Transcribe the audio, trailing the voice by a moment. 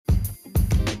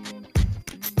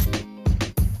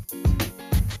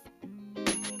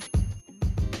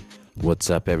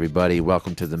What's up, everybody?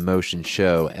 Welcome to the Motion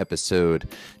Show, episode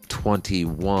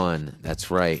 21. That's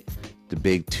right, the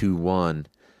big 2-1.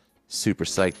 Super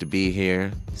psyched to be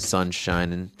here. Sun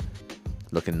shining,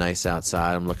 looking nice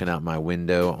outside. I'm looking out my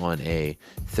window on a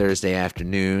Thursday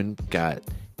afternoon. Got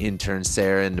intern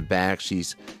Sarah in the back.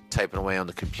 She's typing away on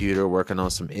the computer, working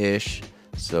on some ish.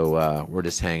 So we're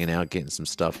just hanging out, getting some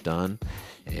stuff done.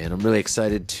 And I'm really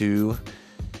excited to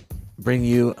bring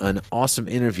you an awesome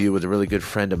interview with a really good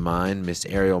friend of mine, Miss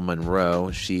Ariel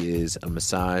Monroe. She is a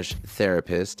massage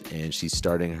therapist, and she's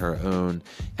starting her own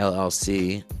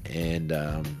LLC and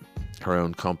her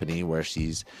own company where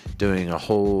she's doing a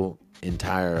whole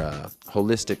entire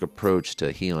holistic approach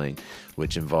to healing,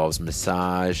 which involves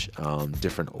massage,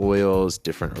 different oils,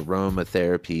 different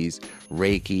aromatherapies,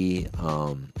 Reiki.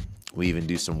 We even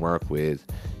do some work with,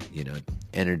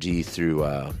 energy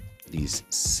through these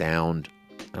sound.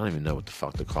 I don't even know what the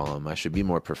fuck to call them. I should be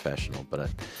more professional, but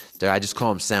I just call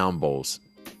them sound bowls.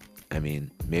 I mean,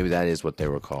 maybe that is what they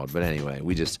were called. But anyway,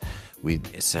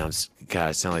 it sounds, God,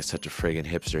 I sound like such a friggin'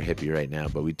 hipster hippie right now.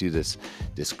 But we do this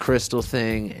crystal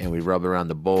thing, and we rub around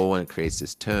the bowl, and it creates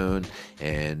this tone.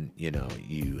 And,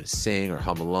 you sing or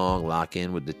hum along, lock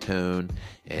in with the tone,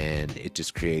 and it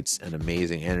just creates an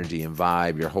amazing energy and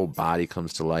vibe. Your whole body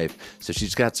comes to life. So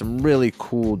she's got some really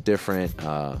cool, different,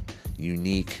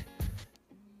 unique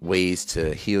ways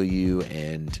to heal you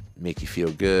and make you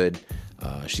feel good.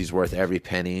 She's worth every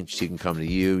penny. She can come to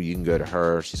you. You can go to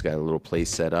her. She's got a little place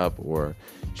set up, or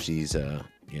she's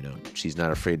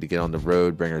not afraid to get on the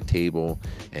road, bring her table,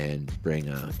 and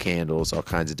bring candles, all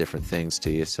kinds of different things to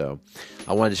you. So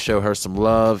I wanted to show her some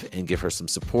love and give her some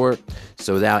support.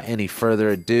 So without any further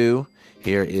ado,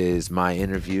 here is my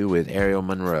interview with Ariel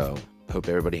Monroe. Hope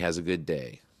everybody has a good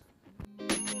day.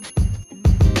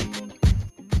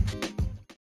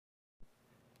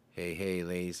 Hey,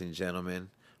 ladies and gentlemen.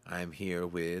 I'm here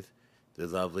with the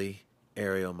lovely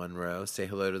Ariel Monroe. Say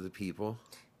hello to the people.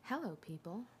 Hello,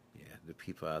 people. Yeah, the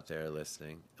people out there are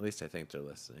listening. At least I think they're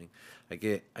listening. I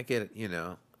get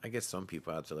some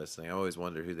people out there listening. I always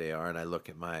wonder who they are, and I look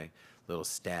at my little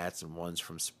stats, and one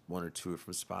or two are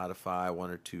from Spotify, one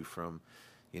or two from,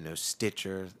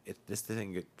 Stitcher. This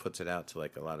thing puts it out to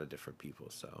like a lot of different people,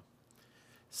 so.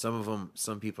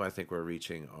 Some people I think we're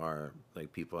reaching are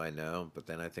like people I know, but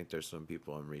then I think there's some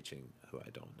people I'm reaching who I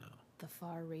don't know. The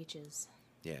far reaches.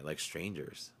 Yeah, like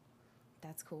strangers.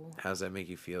 That's cool. How does that make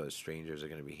you feel as strangers are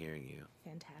going to be hearing you?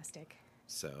 Fantastic.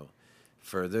 So,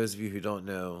 for those of you who don't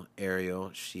know Ariel,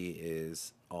 she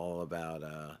is all about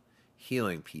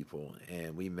healing people.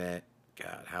 And we met,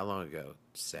 God, how long ago?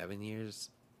 7 years?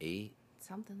 8?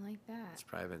 Something like that. It's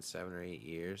probably been 7 or 8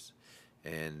 years.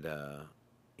 And,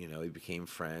 we became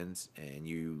friends, and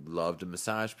you love to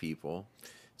massage people.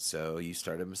 So you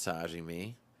started massaging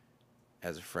me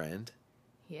as a friend.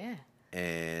 Yeah.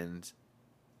 And,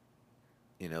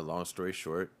 long story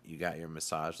short, you got your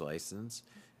massage license.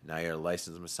 Now you're a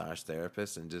licensed massage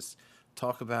therapist. And just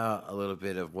talk about a little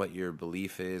bit of what your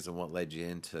belief is and what led you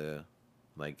into,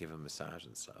 like, giving massage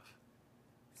and stuff.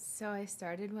 So I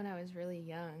started when I was really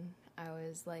young. I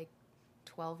was,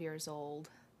 12 years old.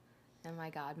 And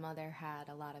my godmother had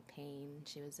a lot of pain.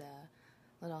 She was a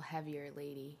little heavier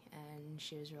lady, and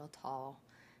she was real tall.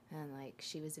 And,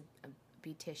 she was a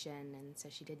beautician, and so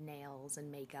she did nails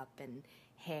and makeup and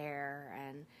hair,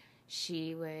 and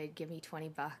she would give me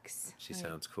 $20. She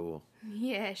sounds cool.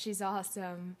 Yeah, she's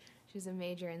awesome. She was a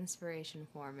major inspiration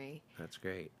for me. That's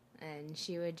great. And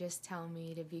she would just tell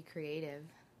me to be creative.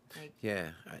 Yeah,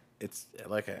 it's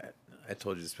like I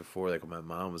told you this before. Like when my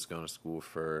mom was going to school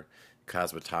for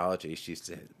cosmetology, she used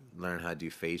to learn how to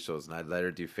do facials, and I'd let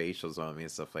her do facials on me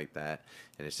and stuff like that.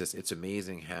 And it's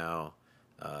amazing how,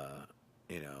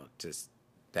 just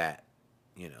that,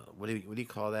 what do you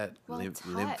call that? Well,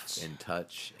 lymph and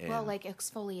touch. And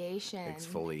exfoliation.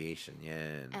 Exfoliation,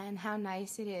 yeah. And how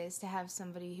nice it is to have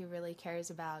somebody who really cares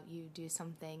about you do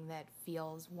something that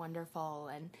feels wonderful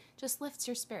and just lifts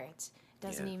your spirits.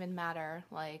 Doesn't even matter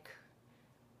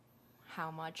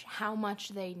how much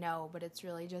they know, but it's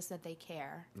really just that they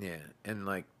care. Yeah, and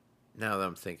now that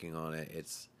I'm thinking on it,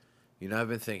 it's I've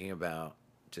been thinking about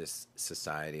just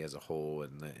society as a whole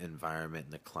and the environment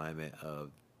and the climate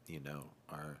of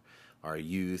our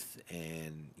youth,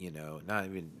 and not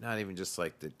even just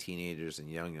like the teenagers and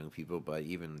young people, but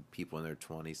even people in their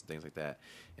 20s and things like that.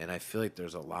 And I feel like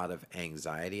there's a lot of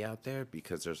anxiety out there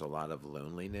because there's a lot of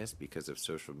loneliness because of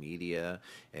social media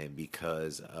and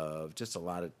because of just a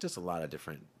lot of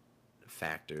different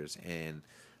factors. And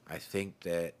I think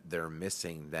that they're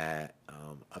missing that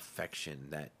affection,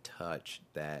 that touch,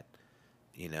 that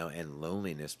and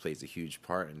loneliness plays a huge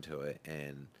part into it.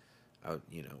 And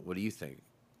What do you think?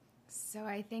 So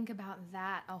I think about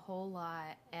that a whole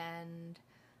lot, and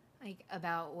like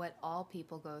about what all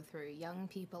people go through, young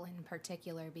people in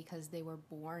particular, because they were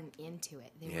born into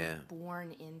it. They Yeah. were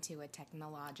born into a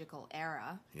technological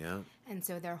era. Yeah. And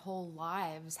so their whole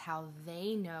lives, how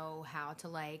they know how to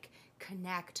like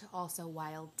connect also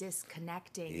while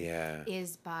disconnecting Yeah.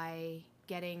 is by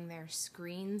getting their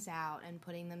screens out and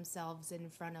putting themselves in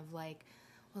front of like,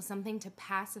 well, something to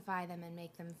pacify them and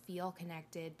make them feel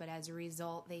connected, but as a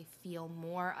result they feel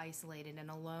more isolated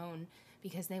and alone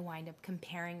because they wind up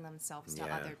comparing themselves to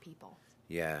Yeah. other people.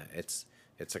 Yeah. It's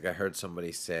like I heard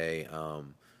somebody say,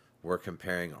 we're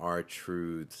comparing our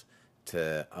truths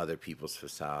to other people's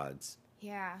facades.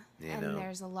 Yeah, You and know?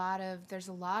 there's a lot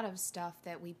of stuff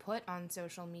that we put on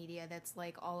social media that's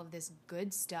like all of this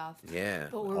good stuff. Yeah,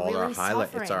 But we're all our really highlight.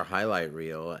 suffering. It's our highlight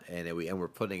reel, and we're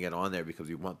putting it on there because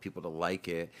we want people to like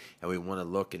it, and we want to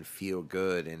look and feel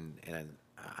good, and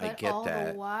I But get all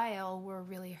that. the while, we're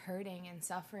really hurting and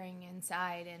suffering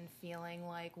inside and feeling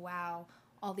like, wow,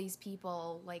 all these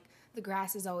people, like, the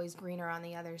grass is always greener on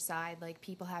the other side. Like,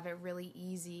 people have it really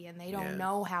easy, and they don't Yeah.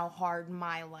 know how hard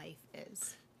my life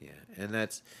is. Yeah, and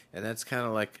that's kind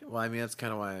of like, well, I mean, that's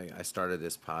kind of why I started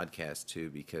this podcast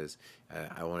too, because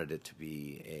I wanted it to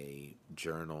be a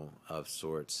journal of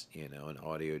sorts, an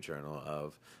audio journal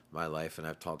of my life, and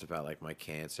I've talked about like my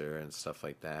cancer and stuff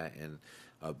like that, and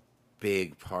a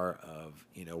big part of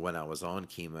when I was on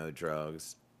chemo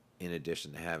drugs, in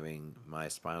addition to having my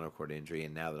spinal cord injury,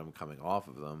 and now that I'm coming off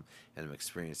of them and I'm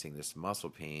experiencing this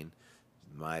muscle pain,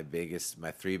 my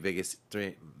the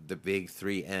big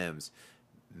three M's: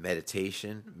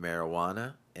 meditation,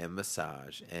 marijuana, and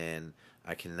massage. And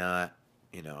I cannot,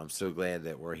 I'm so glad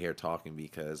that we're here talking,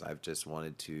 because I've just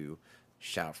wanted to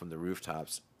shout from the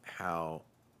rooftops how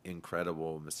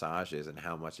incredible massage is and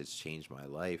how much it's changed my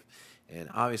life. And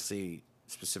obviously,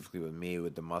 specifically with me,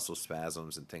 with the muscle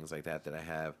spasms and things like that I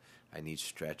have, I need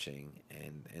stretching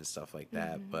and stuff like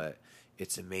that. Mm-hmm. But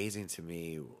it's amazing to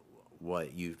me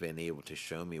what you've been able to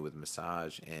show me with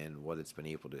massage and what it's been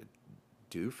able to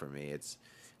do for me.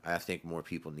 I think more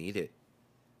people need it,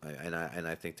 and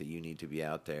I think that you need to be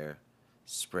out there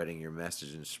spreading your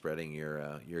message and spreading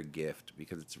your gift,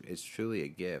 because it's truly a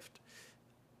gift.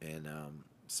 And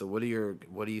so what do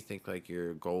you think like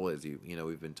your goal is?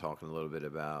 We've been talking a little bit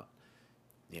about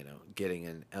getting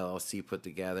an LLC put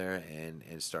together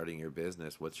and starting your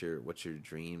business. What's your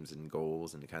dreams and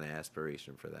goals and the kind of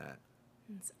aspiration for that?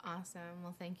 It's awesome.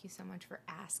 Well, thank you so much for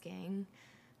asking.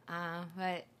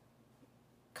 But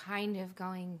kind of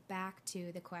going back to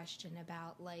the question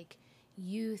about like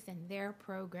youth and their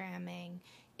programming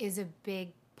is a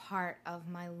big part of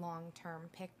my long-term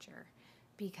picture,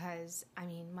 because I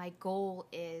mean my goal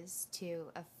is to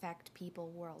affect people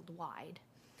worldwide,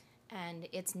 and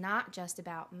it's not just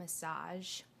about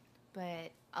massage,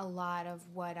 but a lot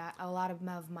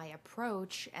of my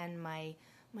approach and my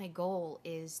goal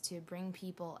is to bring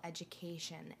people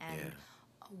education and Yeah.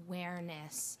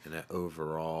 awareness. And that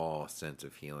overall sense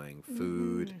of healing,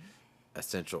 food,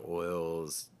 essential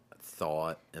oils,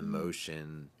 thought,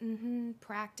 emotion,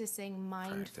 Practicing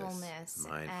mindfulness,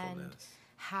 and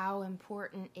how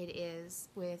important it is,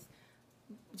 with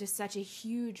just such a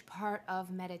huge part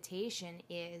of meditation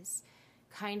is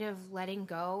kind of letting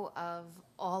go of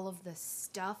all of the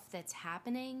stuff that's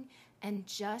happening and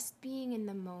just being in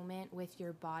the moment with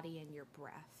your body and your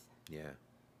breath. Yeah.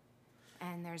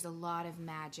 And there's a lot of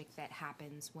magic that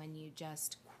happens when you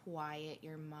just quiet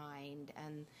your mind,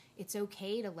 and it's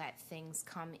okay to let things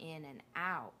come in and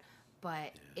out,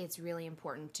 but it's really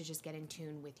important to just get in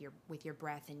tune with your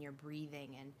breath and your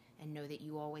breathing, and know that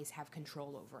you always have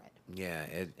control over it. Yeah,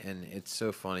 and it's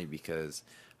so funny because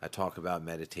I talk about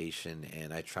meditation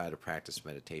and I try to practice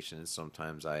meditation, and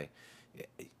sometimes I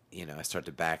start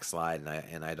to backslide,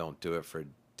 and I don't do it for a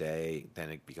day,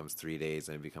 then it becomes 3 days,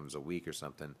 and it becomes a week or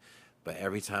something. But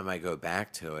every time I go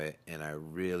back to it and I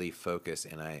really focus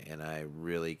and I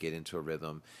really get into a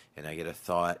rhythm and I get a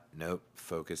thought, nope,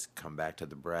 focus, come back to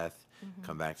the breath,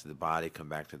 come back to the body, come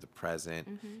back to the present.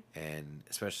 And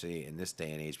especially in this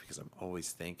day and age, because I'm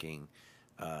always thinking,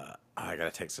 I got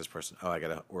to text this person. Oh, I got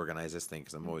to organize this thing,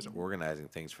 because I'm always organizing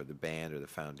things for the band or the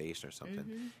foundation or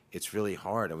something. It's really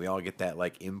hard. And we all get that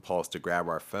like impulse to grab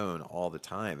our phone all the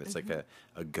time. It's like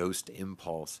a ghost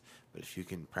impulse. But if you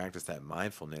can practice that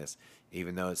mindfulness,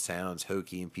 even though it sounds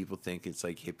hokey and people think it's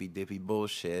like hippy dippy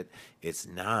bullshit, it's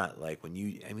not. Like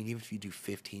even if you do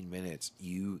 15 minutes,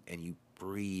 you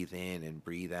breathe in and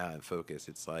breathe out and focus,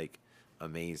 it's like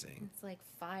amazing. It's like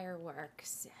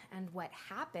fireworks. And what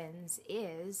happens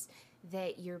is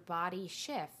that your body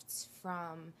shifts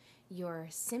from your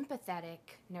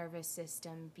sympathetic nervous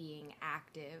system being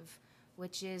active,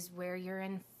 which is where you're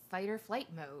in fight or flight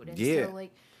mode. And Yeah. so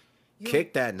like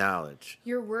Kick that knowledge.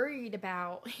 you're worried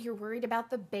about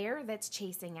the bear that's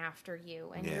chasing after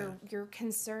you, and you're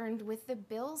concerned with the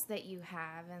bills that you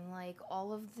have, and like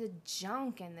all of the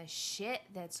junk and the shit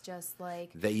that's just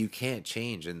like that you can't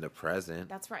change in the present.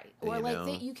 That's right. Or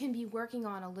that you can be working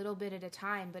on a little bit at a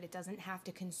time, but it doesn't have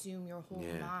to consume your whole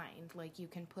mind. Like you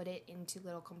can put it into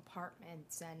little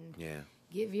compartments and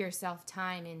give yourself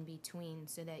time in between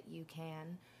so that you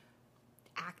can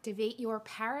activate your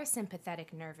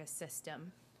parasympathetic nervous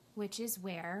system, which is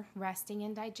where resting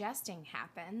and digesting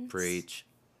happens. Preach.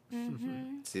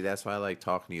 Mm-hmm. See, that's why I like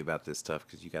talking to you about this stuff,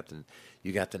 because you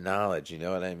got the knowledge. You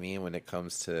know what I mean? When it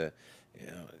comes to,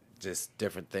 just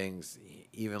different things.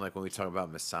 Even like when we talk about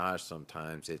massage,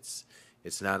 sometimes it's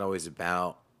not always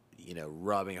about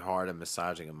rubbing hard and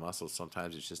massaging a muscle.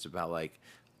 Sometimes it's just about like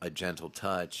a gentle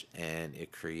touch, and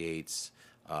it creates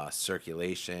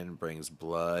circulation, brings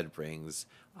blood, brings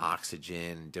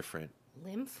oxygen, different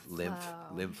lymph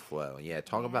flow. Yeah,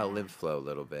 talk about lymph flow a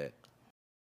little bit.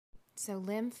 So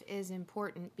lymph is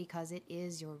important because it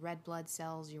is your red blood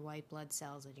cells, your white blood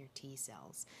cells, and your T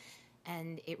cells.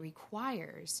 And it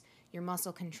requires your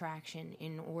muscle contraction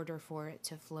in order for it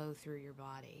to flow through your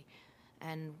body.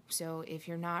 And so if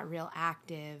you're not real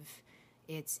active,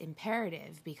 it's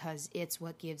imperative because it's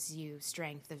what gives you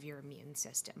strength of your immune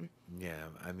system. Yeah,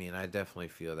 I mean, I definitely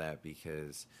feel that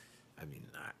because,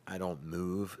 I don't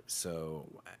move,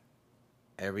 so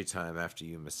every time after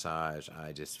you massage,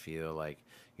 I just feel like,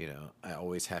 I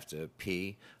always have to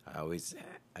pee.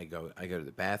 I go to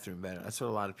the bathroom better. That's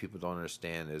what a lot of people don't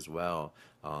understand as well.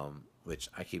 Which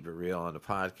I keep it real on the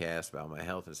podcast about my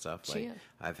health and stuff. Like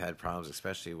I've had problems,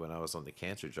 especially when I was on the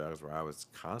cancer drugs, where I was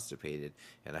constipated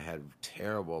and I had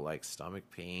terrible like stomach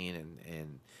pain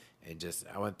and just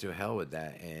I went through hell with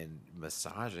that. And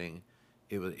massaging,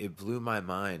 it blew my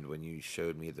mind when you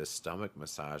showed me the stomach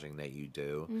massaging that you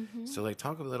do. Mm-hmm. So like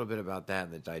talk a little bit about that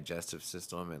and the digestive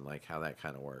system and like how that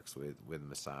kind of works with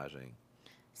massaging.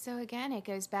 So again, it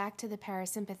goes back to the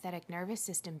parasympathetic nervous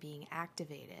system being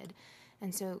activated.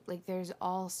 And so, like, there's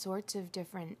all sorts of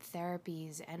different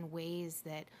therapies and ways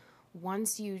that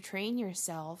once you train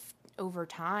yourself over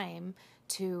time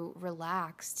to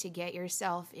relax, to get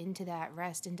yourself into that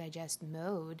rest and digest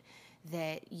mode,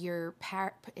 that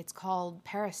it's called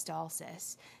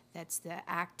peristalsis. That's the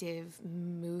active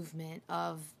movement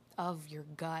of your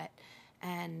gut.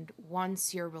 And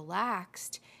once you're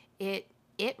relaxed, it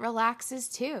relaxes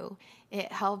too.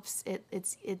 It helps.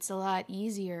 It's a lot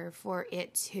easier for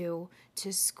it to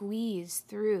squeeze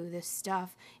through the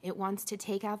stuff. It wants to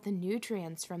take out the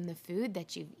nutrients from the food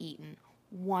that you've eaten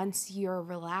once you're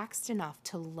relaxed enough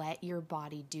to let your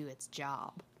body do its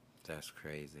job. That's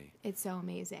crazy. It's so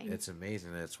amazing. It's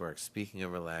amazing that it's worked. Speaking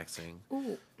of relaxing,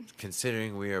 Ooh.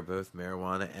 Considering we are both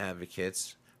marijuana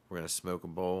advocates, we're going to smoke a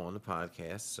bowl on the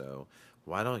podcast. So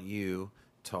why don't you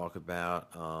talk about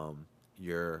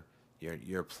your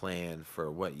plan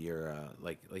for what your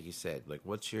like you said, like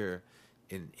what's your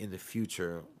in the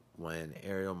future when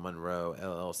Ariel Monroe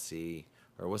LLC,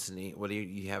 or what's the name? What do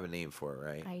you have a name for it,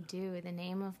 right? I do. The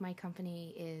name of my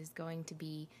company is going to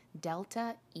be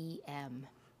Delta EM.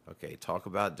 Okay, talk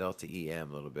about Delta EM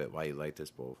a little bit. Why you like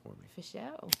this bowl for me? For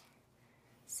sure.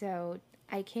 So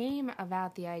I came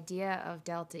about the idea of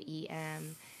Delta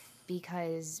EM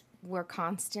because we're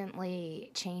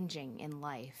constantly changing in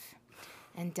life.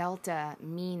 And Delta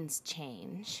means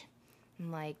change.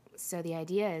 And so the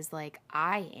idea is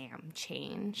I am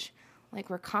change.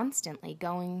 We're constantly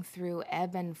going through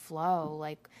ebb and flow,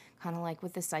 kind of like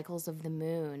with the cycles of the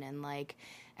moon. And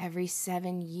every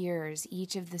 7 years,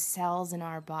 each of the cells in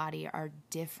our body are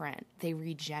different. They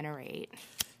regenerate.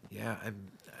 Yeah,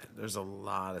 there's a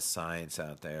lot of science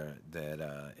out there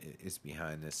that is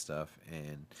behind this stuff.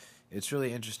 And it's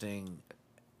really interesting.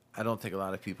 I don't think a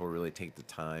lot of people really take the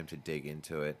time to dig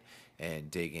into it and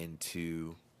dig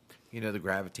into, the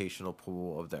gravitational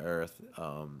pull of the Earth,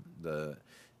 the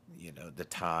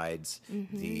tides,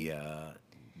 mm-hmm.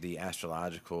 the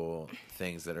astrological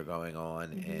things that are going on,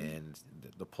 mm-hmm. and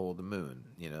the pull of the moon,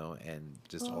 and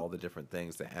just all the different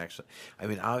things that actually.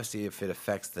 Obviously, if it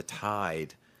affects the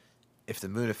tide, if the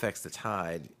moon affects the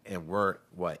tide, and we're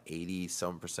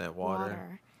 80%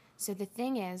 water. So the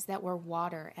thing is that we're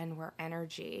water and we're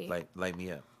energy. Light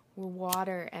me up. We're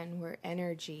water and we're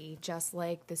energy, just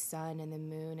like the sun and the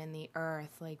moon and the earth.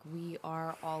 We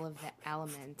are all of the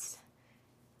elements.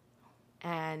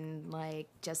 And like,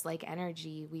 just like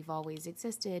energy, we've always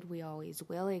existed, we always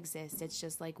will exist. It's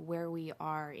just like where we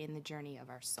are in the journey of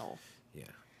our soul. Yeah.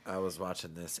 I was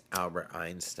watching this Albert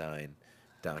Einstein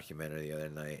documentary the other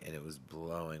night, and it was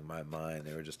blowing my mind.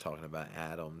 They were just talking about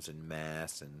atoms and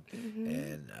mass and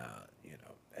you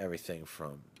know, everything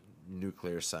from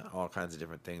nuclear science, all kinds of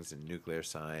different things in nuclear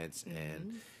science,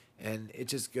 and it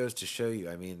just goes to show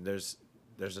you. I mean, there's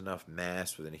enough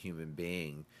mass within a human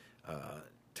being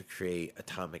to create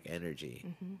atomic energy,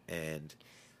 and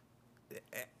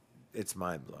it's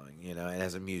mind blowing, you know. And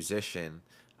as a musician,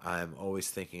 I'm always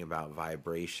thinking about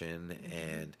vibration,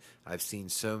 and I've seen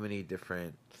so many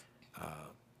different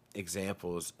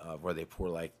examples of where they pour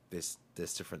like this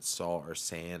different salt or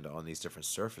sand on these different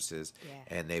surfaces,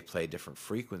 and they play different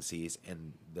frequencies,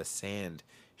 and the sand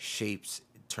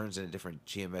turns into different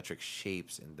geometric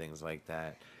shapes and things like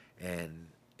that, and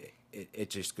it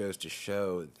just goes to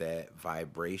show that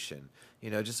vibration, you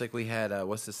know, just like we had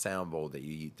what's the sound bowl that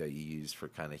you use for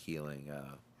kind of healing?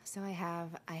 So I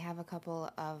have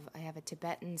a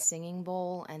Tibetan singing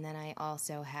bowl, and then I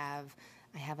also have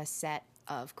a set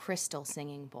of crystal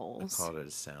singing bowls. I called it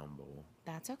a sound bowl.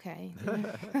 That's okay.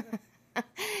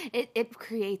 It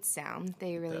creates sound.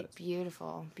 They really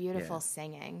beautiful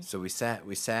singing. So we sat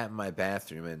in my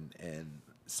bathroom, and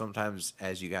sometimes,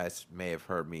 as you guys may have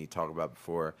heard me talk about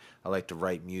before, I like to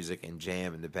write music and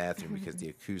jam in the bathroom because the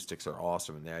acoustics are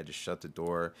awesome in there. I just shut the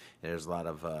door, and there's a lot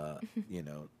of you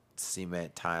know,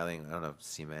 cement tiling. I don't know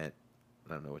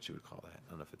what you would call that. I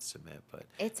don't know if it's cement, but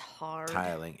it's hard.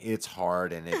 Tiling. It's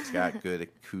hard, and it's got good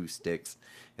acoustics.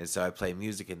 And so I play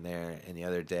music in there. And the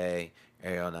other day,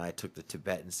 Ariel and I took the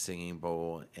Tibetan singing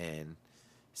bowl and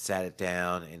sat it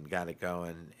down and got it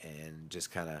going, and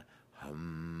just kind of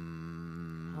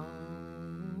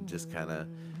just kind of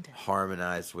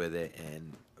harmonized with it.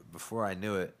 And before I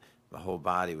knew it, my whole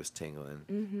body was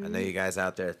tingling. I know you guys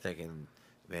out there thinking,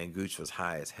 man, Gooch was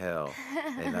high as hell,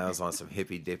 and I was on some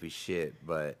hippy dippy shit.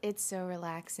 But it's so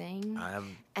relaxing. I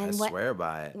swear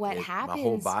by it. What happens? My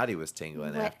whole body was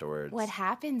tingling afterwards. What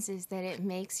happens is that it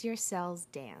makes your cells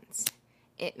dance.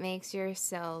 It makes your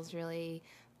cells really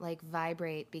like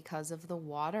vibrate because of the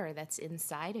water that's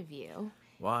inside of you.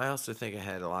 Well, I also think it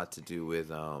had a lot to do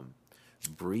with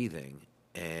breathing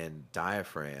and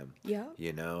diaphragm. Yeah.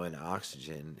 You know, and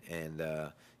oxygen, and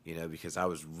you know, because I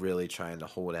was really trying to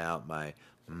hold out my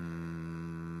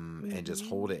and just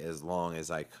hold it as long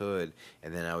as I could,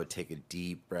 and then I would take a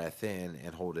deep breath in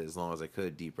and hold it as long as I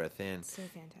could, deep breath in. So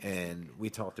fantastic. And we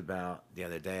talked about the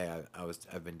other day,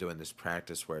 I've been doing this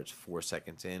practice where it's 4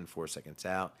 seconds in, 4 seconds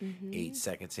out, 8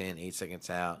 seconds in, 8 seconds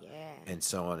out, and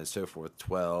so on and so forth,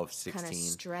 12, 16. Kind of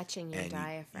stretching your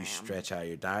diaphragm. You stretch out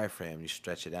your diaphragm, you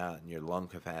stretch it out, and your lung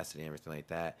capacity and everything like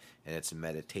that, and it's a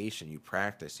meditation. You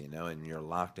practice, you know, and you're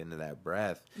locked into that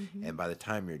breath, and by the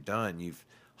time you're done, you've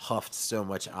huffed so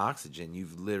much oxygen,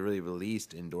 you've literally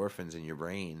released endorphins in your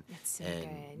brain. That's so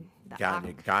and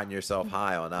good. Gotten yourself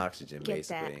high on oxygen, Get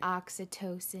basically. that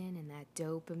oxytocin and that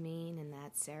dopamine and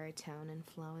that serotonin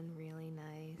flowing really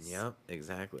nice. Yep,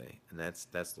 exactly. And that's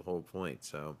the whole point.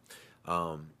 So,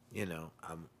 you know,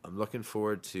 I'm looking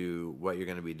forward to what you're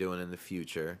going to be doing in the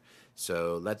future.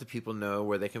 So let the people know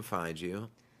where they can find you.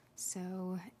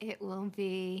 So it will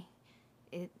be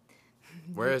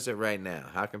Where is it right now?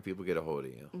 How can people get a hold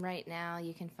of you? Right now,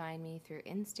 you can find me through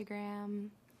Instagram.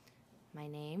 My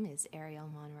name is Ariel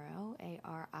Monroe,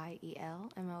 ArielMonroe,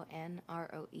 and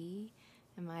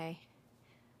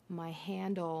my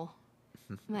handle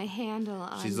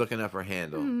on... She's looking up her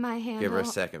handle. My handle... Give her a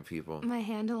second, people. My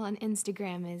handle on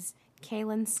Instagram is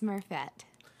Kaylin Smurfette.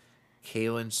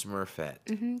 Kaylin Smurfette.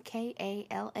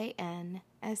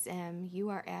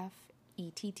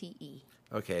 KALANSMURFETTE.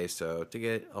 Okay, so to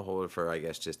get a hold of her, I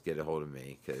guess just get a hold of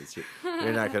me, because you're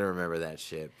not going to remember that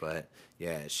shit. But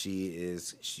yeah, she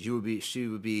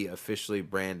would be officially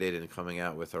branded and coming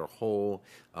out with her whole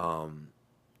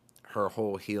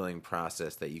healing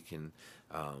process that you can,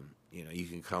 you know, you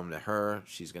can come to her.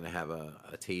 She's going to have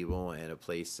a table and a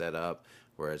place set up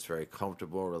where it's very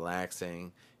comfortable,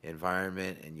 relaxing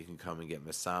environment, and you can come and get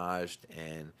massaged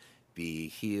and be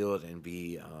healed and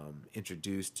be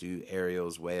introduced to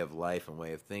Ariel's way of life and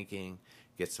way of thinking.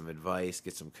 Get some advice,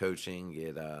 get some coaching,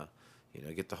 get the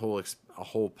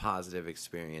whole positive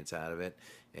experience out of it.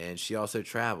 And she also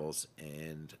travels,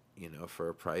 and you know, for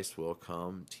a price, will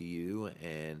come to you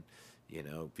and, you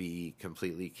know, be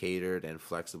completely catered and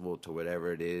flexible to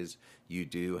whatever it is you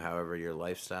do, however your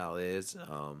lifestyle is.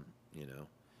 You know,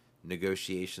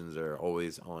 negotiations are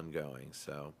always ongoing.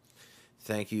 So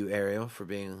thank you, Ariel, for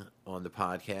being on the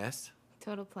podcast.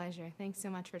 Total pleasure. Thanks so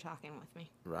much for talking with me.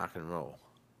 Rock and roll.